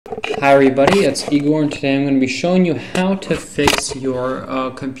Hi everybody, it's Igor, and today I'm going to be showing you how to fix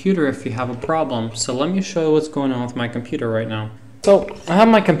your computer if you have a problem. So let me show you what's going on with my computer right now. So I have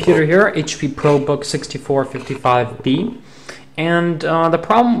my computer here, HP ProBook 6455B, and the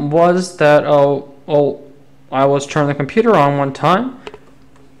problem was that I was turning the computer on one time,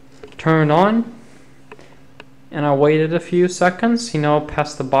 turned on, and I waited a few seconds,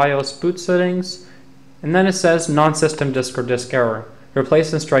 past the BIOS boot settings, and then it says non-system disk or disk error.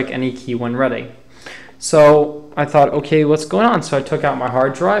 Replace and strike any key when ready. So I thought, okay, what's going on? So I took out my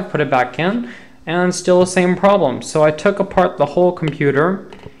hard drive, put it back in, and still the same problem. So I took apart the whole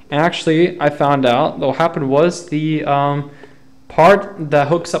computer, and actually I found out what happened was the part that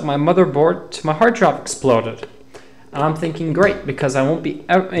hooks up my motherboard to my hard drive exploded. And I'm thinking, great, because I won't be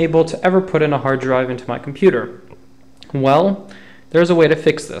able to ever put in a hard drive into my computer. Well, there's a way to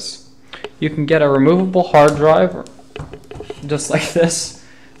fix this. You can get a removable hard drive, just like this,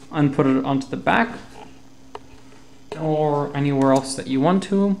 and put it onto the back or anywhere else that you want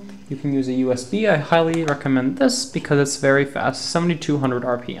to. You can use a USB. I highly recommend this because it's very fast, 7200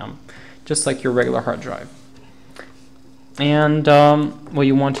 RPM, just like your regular hard drive. And what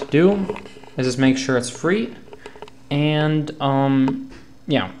you want to do is just make sure it's free, and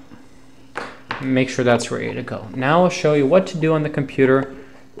yeah, make sure that's ready to go. Now I'll show you what to do on the computer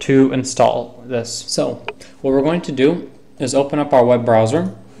to install this. So what we're going to do is open up our web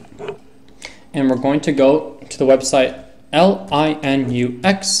browser, and we're going to go to the website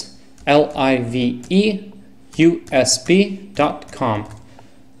linuxliveusb.com.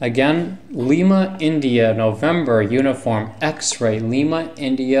 Again, Lima India November Uniform X-ray Lima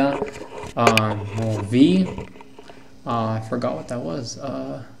India V. I forgot what that was.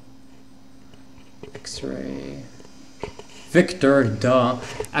 X-ray Victor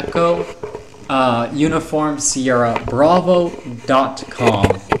Echo Uniform Sierra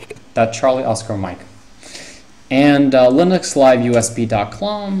Bravo.com. That's Charlie Oscar Mike. And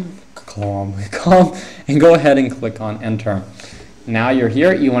linuxliveusb.com, and go ahead and click on enter. Now you're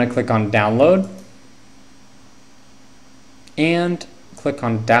here, you want to click on download and click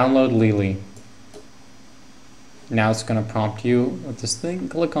on download Lili. Now it's going to prompt you with this thing,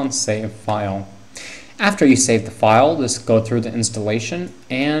 click on save file. After you save the file, just go through the installation,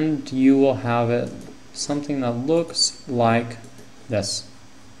 and you will have it something that looks like this.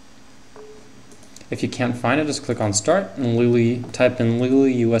 If you can't find it, just click on start and type in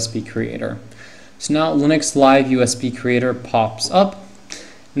Lili USB Creator. So now Linux Live USB Creator pops up.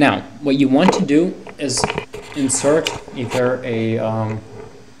 Now what you want to do is insert either a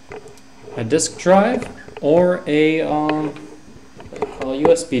disk drive or a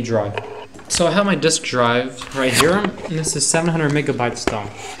USB drive. So I have my disk drive right here, and this is 700 megabytes though.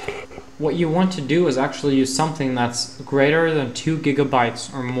 What you want to do is actually use something that's greater than 2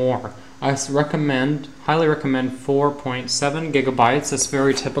 gigabytes or more. I highly recommend 4.7 gigabytes, that's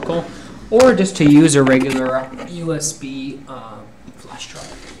very typical, or just to use a regular USB flash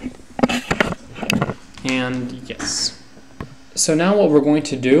drive. And yes. So now what we're going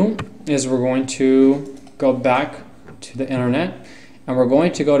to do is we're going to go back to the internet, and we're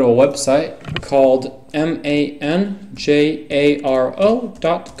going to go to a website called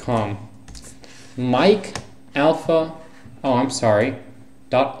manjaro.com.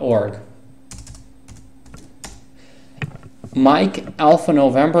 .org. Mike Alpha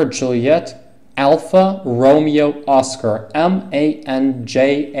November Juliet Alpha Romeo Oscar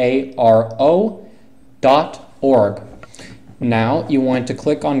manjaro.org. Now you want to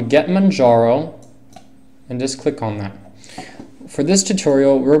click on Get Manjaro and just click on that. For this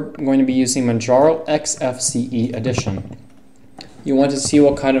tutorial, we're going to be using Manjaro XFCE edition. You want to see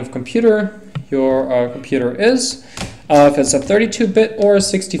what kind of computer your computer is, if it's a 32-bit or a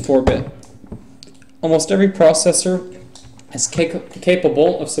 64-bit. Almost every processor is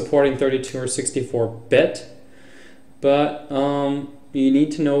capable of supporting 32 or 64-bit, but you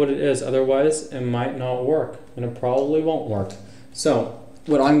need to know what it is, otherwise it might not work, and it probably won't work. So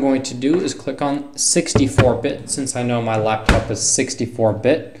what I'm going to do is click on 64-bit, since I know my laptop is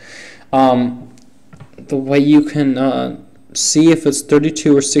 64-bit. The way you can see if it's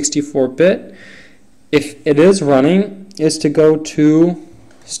 32 or 64-bit, if it is running, is to go to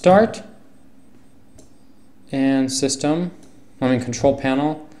Start and Control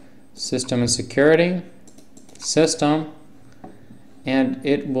Panel, System and Security, System, and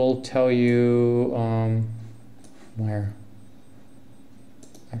it will tell you where.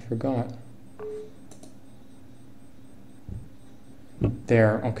 I forgot.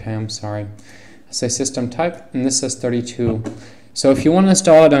 There, okay, I'm sorry. I say system type, and this says 32. So if you want to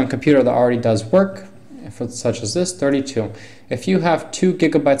install it on a computer that already does work, such as this, 32. If you have 2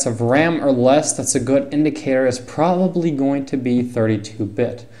 gigabytes of RAM or less, that's a good indicator. It's probably going to be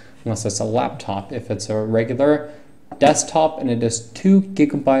 32-bit, unless it's a laptop. If it's a regular desktop and it is 2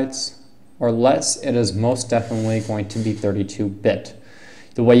 gigabytes or less, it is most definitely going to be 32-bit.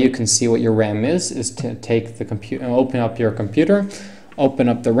 The way you can see what your RAM is to take the computer, open up your computer, open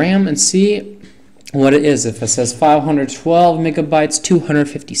up the RAM, and see what it is. If it says 512 megabytes,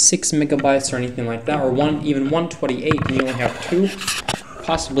 256 megabytes, or anything like that, or even 128, and you only have 2,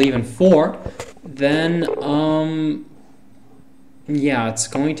 possibly even 4, then yeah, it's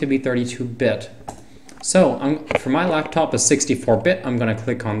going to be 32-bit. So for my laptop is 64-bit. I'm going to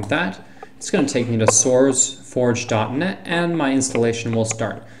click on that. It's going to take me to sourceforge.net, and my installation will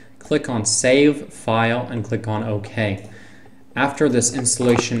start. Click on Save File and click on OK. After this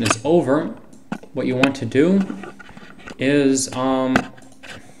installation is over, what you want to do is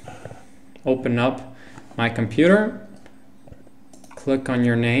open up my computer, click on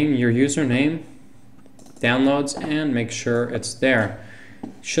your name, your username, downloads, and make sure it's there.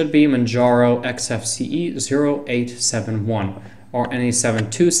 Should be Manjaro XFCE 0871 or any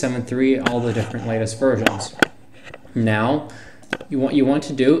 72, 73, all the different latest versions. Now, what you want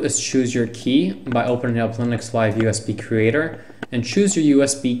to do is choose your key by opening up Linux Live USB Creator and choose your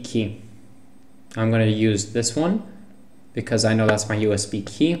USB key. I'm going to use this one because I know that's my USB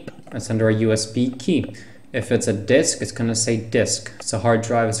key. It's under a USB key. If it's a disk, it's going to say disk. It's a hard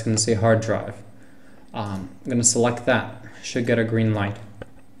drive, it's going to say hard drive. I'm going to select that. Should get a green light.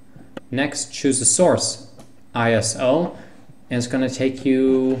 Next, choose the source, ISO, and it's going to take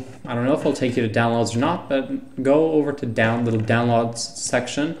you, I don't know if it'll take you to downloads or not, but go over to little downloads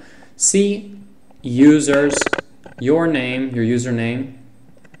section, see users, your name, your username,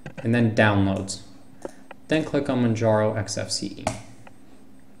 and then downloads. Then click on Manjaro XFCE.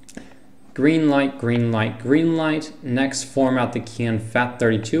 Green light, green light, green light. Next, format the key in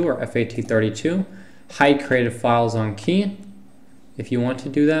FAT32 or FAT32. Hide created files on key if you want to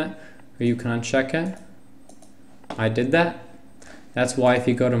do that, or you can uncheck it. I did that. That's why if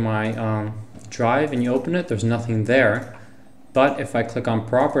you go to my drive and you open it, there's nothing there. But if I click on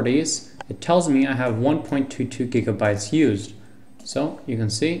properties, it tells me I have 1.22 gigabytes used. So you can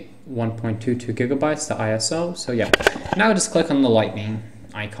see 1.22 gigabytes, the ISO. So yeah, now just click on the lightning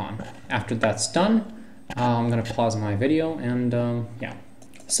icon. After that's done, I'm gonna pause my video and yeah.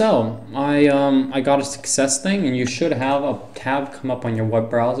 So I got a success thing, and you should have a tab come up on your web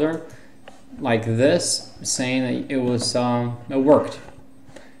browser like this, saying that it was it worked.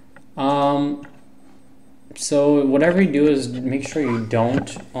 So whatever you do is make sure you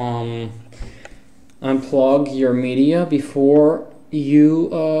don't unplug your media before you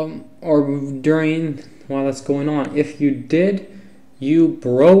or during while that's going on. If you did, you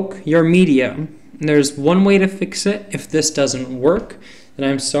broke your media. There's one way to fix it. If this doesn't work, then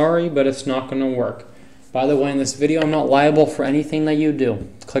I'm sorry, but it's not going to work. By the way, in this video, I'm not liable for anything that you do.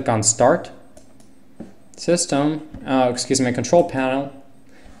 Click on Start, System, Control Panel,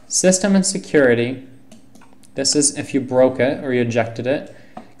 System and Security. This is if you broke it or you ejected it.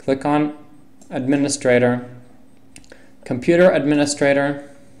 Click on Administrator, Computer Administrator,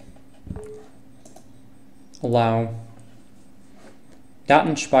 Allow,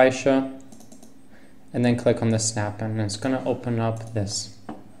 Datenspeicher, and then click on the snap, and it's going to open up this.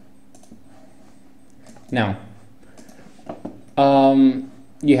 Now,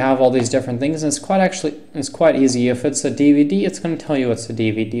 you have all these different things, and it's quite easy. If it's a DVD, it's going to tell you it's a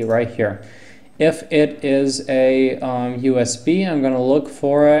DVD right here. If it is a USB, I'm going to look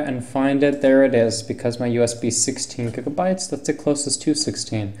for it and find it. There it is, because my USB is 16 gigabytes. That's the closest to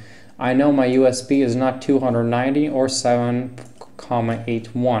 16. I know my USB is not 290 or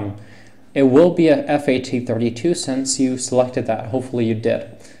 7,81. It will be a FAT32 since you selected that. Hopefully you did.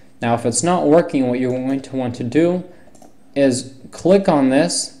 Now if it's not working, what you're going to want to do is click on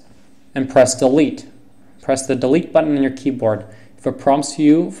this and press delete. Press the delete button on your keyboard. If it prompts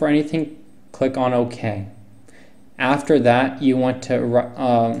you for anything, click on OK. After that, you want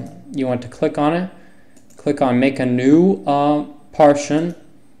to click on it. Click on make a new partition.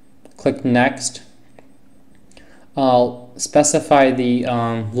 Click next. Specify the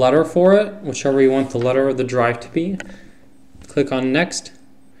letter for it, whichever you want the letter of the drive to be. Click on next.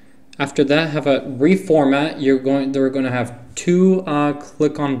 After that, have a reformat. They're going to have two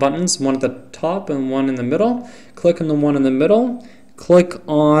click on buttons, one at the top and one in the middle. Click on the one in the middle. Click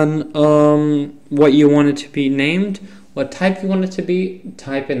on what you want it to be named, what type you want it to be.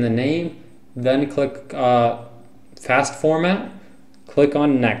 Type in the name, then click fast format. Click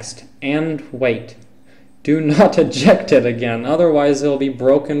on next and wait. Do not eject it again, otherwise it'll be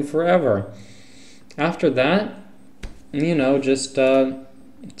broken forever. After that, just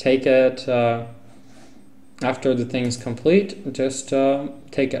take it, after the thing's complete, just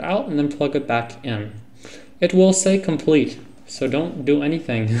take it out and then plug it back in. It will say complete, so don't do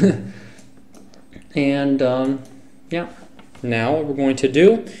anything. And yeah, now what we're going to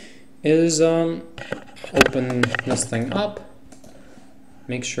do is open this thing up,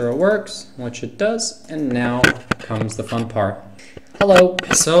 make sure it works, which it does, and now comes the fun part. Hello.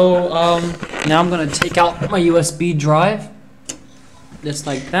 So now I'm going to take out my USB drive, just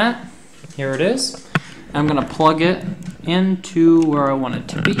like that. Here it is. I'm going to plug it into where I want it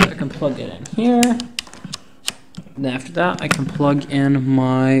to be. I can plug it in here. And after that, I can plug in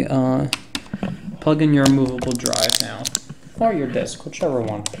my plug in your removable drive now, or your disk, whichever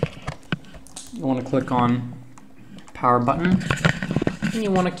one. You want to click on power button, and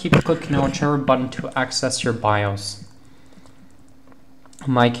you want to keep clicking on whichever button to access your BIOS.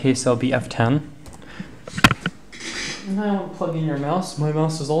 In my case, it'll be F10. Now plug in your mouse. My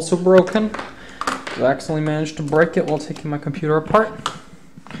mouse is also broken. I accidentally managed to break it while taking my computer apart.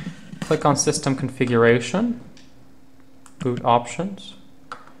 Click on System Configuration, Boot Options,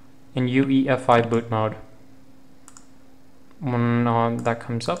 and UEFI Boot Mode. When that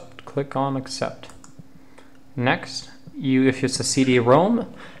comes up, click on Accept. Next, if it's a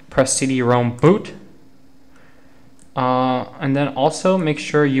CD-ROM, press CD-ROM Boot. And then also make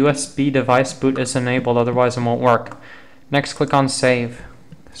sure USB device boot is enabled, otherwise it won't work. Next, click on Save.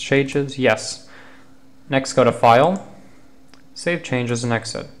 Changes, yes. Next, go to File, Save Changes and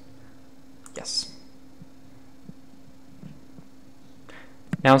Exit. Yes.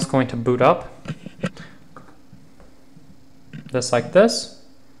 Now it's going to boot up, just like this,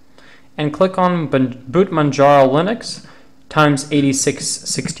 and click on Boot Manjaro Linux times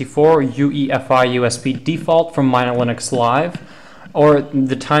 8664 UEFI USB default from Linux Live, or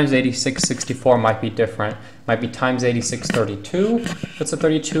the times 8664 might be different. Might be times 8632. It's a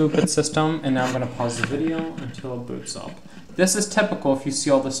 32-bit system, and now I'm going to pause the video until it boots up. This is typical if you see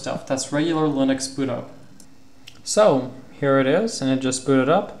all this stuff. That's regular Linux boot up. So here it is, and it just booted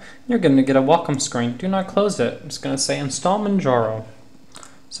up. You're going to get a welcome screen. Do not close it. It's going to say Install Manjaro.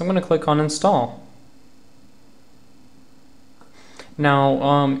 So I'm going to click on Install.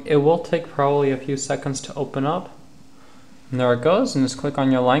 Now, it will take probably a few seconds to open up. And there it goes, and just click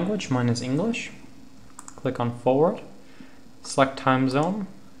on your language. Mine is English. Click on Forward. Select Time Zone.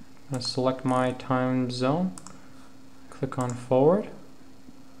 I'm going to select my time zone. Click on Forward.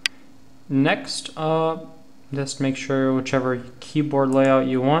 Next, just make sure whichever keyboard layout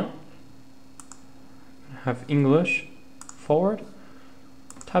you want. Have English. Forward.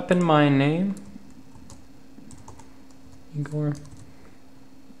 Type in my name. Igor.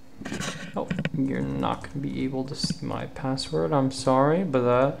 Oh, you're not going to be able to see my password. I'm sorry, but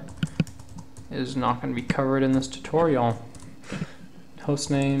that is not going to be covered in this tutorial.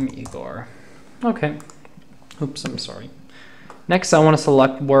 Hostname, Igor. Okay. Oops, I'm sorry. Next, I want to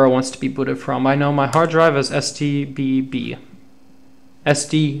select where it wants to be booted from. I know my hard drive is SDB,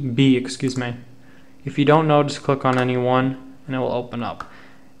 excuse me. If you don't know, just click on any one, and it will open up.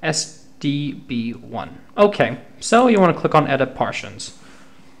 SDB1. Okay, so you want to click on Edit Partitions.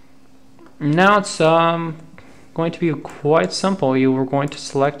 Now it's going to be quite simple. You are going to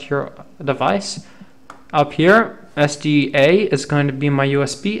select your device. Up here, SDA is going to be my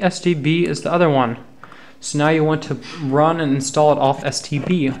USB, SDB is the other one. So now you want to run and install it off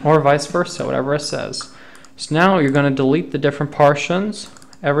STB, or vice versa, whatever it says. So now you're going to delete the different partitions.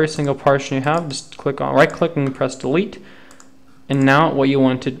 Every single partition you have, just click on right-click and press delete. And now what you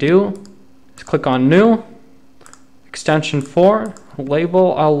want to do is click on New, Extension 4,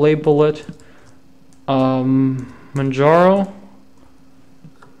 Label, I'll label it Manjaro,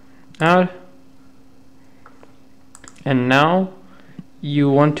 Add. And now you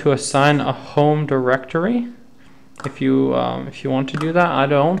want to assign a home directory. If you want to do that, I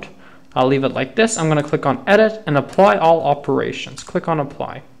don't. I'll leave it like this. I'm going to click on Edit and Apply All Operations. Click on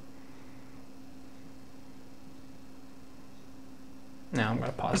Apply. Now I'm going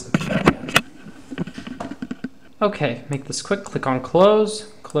to pause the video again. Okay, make this quick. Click on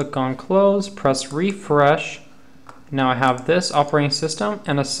Close. Click on Close. Press Refresh. Now I have this operating system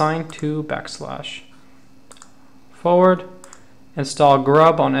and assign to / forward. Install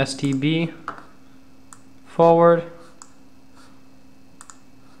grub on STB. Forward.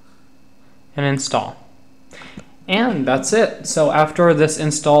 And install. And that's it. So after this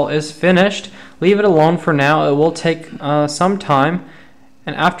install is finished, leave it alone for now. It will take some time.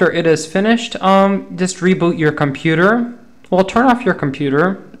 And after it is finished, just reboot your computer. Well, turn off your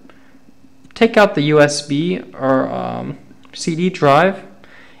computer. Take out the USB or CD drive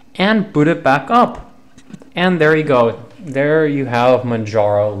and boot it back up. And there you go. There you have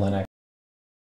Manjaro Linux.